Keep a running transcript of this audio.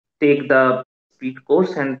take the speed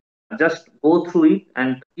course and just go through it,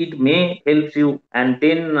 and it may help you. And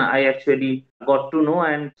then I actually got to know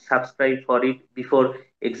and subscribe for it before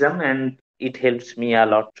exam, and it helps me a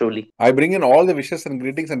lot, truly. I bring in all the wishes and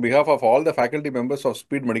greetings on behalf of all the faculty members of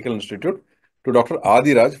Speed Medical Institute to Dr.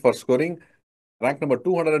 Adhiraj for scoring rank number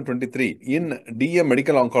 223 in DM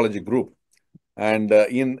Medical Oncology group and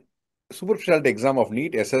in Super Speciality exam of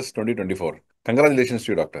NEET SS 2024. Congratulations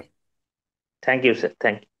to you, Doctor. Thank you, sir.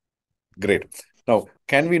 Thank you. Great. Now,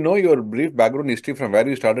 can we know your brief background history from where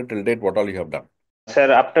you started till date, what all you have done?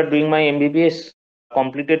 Sir, after doing my MBBS,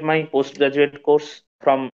 completed my postgraduate course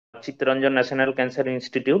from Chittaranjan National Cancer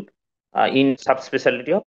Institute in subspecialty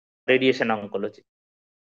of radiation oncology.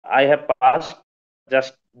 I have passed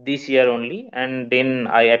just this year only, and then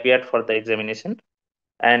I appeared for the examination.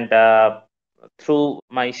 And through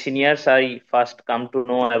my seniors, I first come to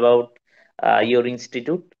know about your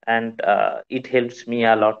institute, and it helps me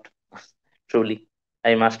a lot. Truly,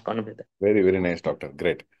 I must convey that. Very, very nice, Doctor.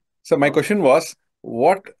 Great. So my question was,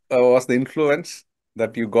 what was the influence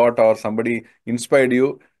that you got or somebody inspired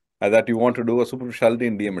you that you want to do a super specialty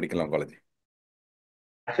in DM Medical Oncology?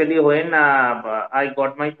 Actually, when I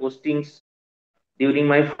got my postings during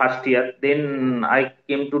my first year, then I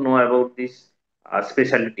came to know about this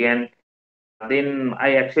specialty, and then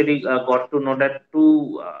I actually got to know that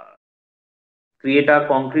to create a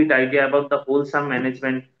concrete idea about the wholesome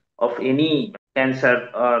management of any cancer,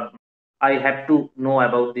 I have to know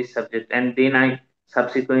about this subject, and then I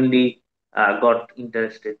subsequently got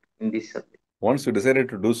interested in this subject. Once you decided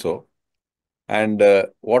to do so, and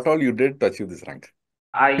what all you did to achieve this rank?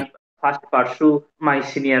 I first pursue my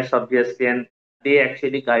seniors, obviously, and they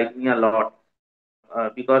actually guide me a lot.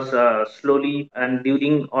 Because slowly and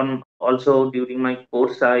during on also during my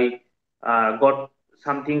course, I got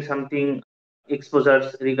something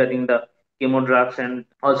exposures regarding the chemo drugs, and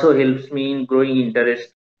also helps me in growing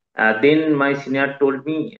interest. Then my senior told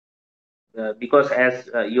me, because as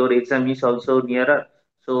your exam is also nearer,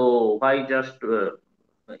 so why just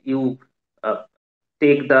you uh,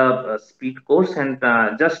 take the speed course and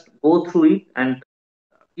just go through it, and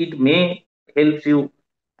it may help you.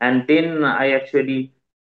 And then I actually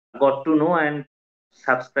got to know and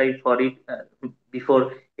subscribe for it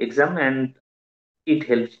before exam, and it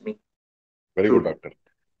helps me. Very good, True. Doctor.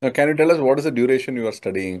 Now, can you tell us what is the duration you are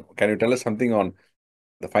studying? Can you tell us something on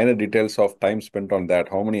the finer details of time spent on that?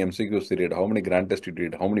 How many MCQs you did? How many grand tests you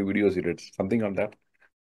did? How many videos you did? Something on that?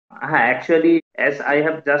 Actually, as I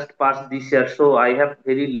have just passed this year, so I have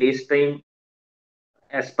very less time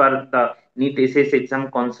as per the NEET exam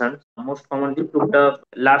concerns. Most commonly took the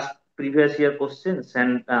last previous year questions,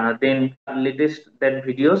 and then latest that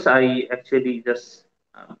videos I actually just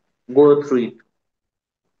go through it.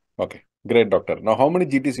 Okay, great, Doctor. Now, how many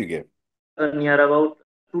GTs you gave? Near about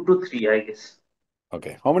 2 to 3, I guess.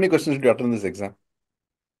 Okay, how many questions did you attend this exam?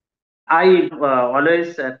 I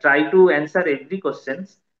always try to answer every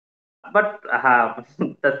questions, but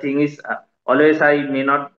the thing is, always I may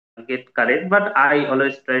not get correct, but I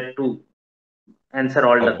always try to answer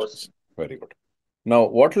all the questions. Very good. Now,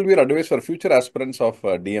 what will be your advice for future aspirants of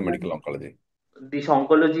DM Medical Oncology? This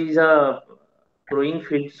oncology is a growing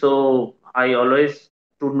field, so I always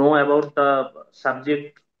to know about the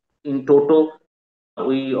subject in toto.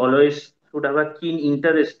 We always should have a keen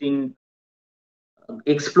interest in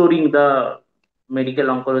exploring the medical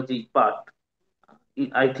oncology part.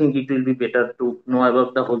 I think it will be better to know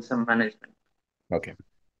about the wholesome management. Okay.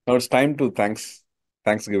 Now it's time to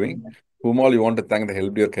Thanksgiving. Whom all you want to thank that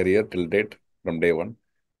helped your career till date from day one?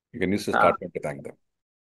 You can use the Uh, start point to thank them.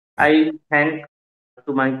 I thank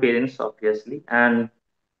to my parents, obviously, and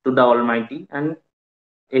to the Almighty, and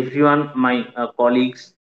everyone, my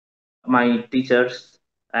colleagues, my teachers,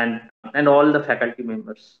 and all the faculty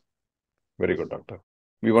members. Very good, Doctor.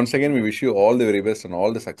 We wish you all the very best and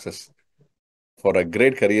all the success for a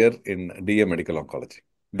great career in DM Medical Oncology.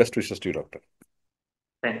 Best wishes to you, Doctor.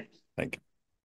 Thanks. Thank you.